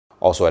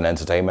Also in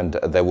entertainment,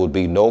 there will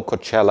be no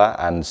Coachella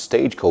and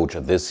Stagecoach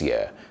this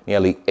year,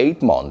 nearly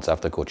 8 months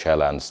after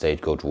Coachella and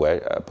Stagecoach were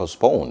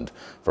postponed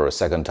for a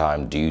second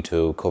time due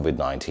to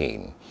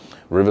COVID-19.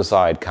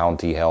 Riverside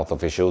County health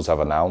officials have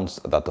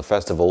announced that the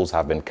festivals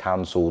have been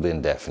cancelled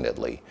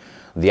indefinitely.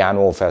 The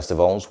annual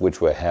festivals,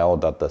 which were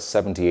held at the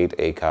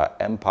 78-acre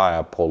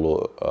Empire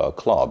Polo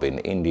Club in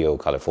Indio,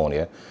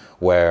 California,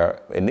 were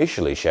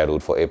initially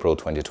scheduled for April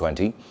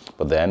 2020,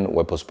 but then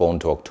were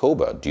postponed to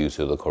October due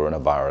to the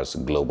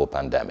coronavirus global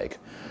pandemic.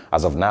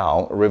 As of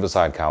now,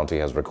 Riverside County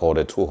has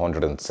recorded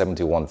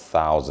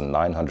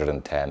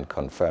 271,910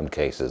 confirmed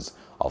cases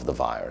of the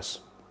virus.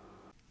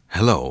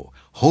 Hello,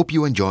 hope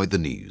you enjoyed the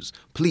news.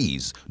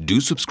 Please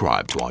do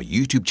subscribe to our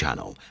YouTube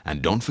channel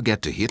and don't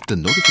forget to hit the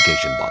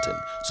notification button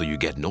so you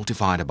get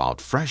notified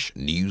about fresh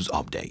news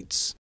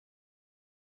updates.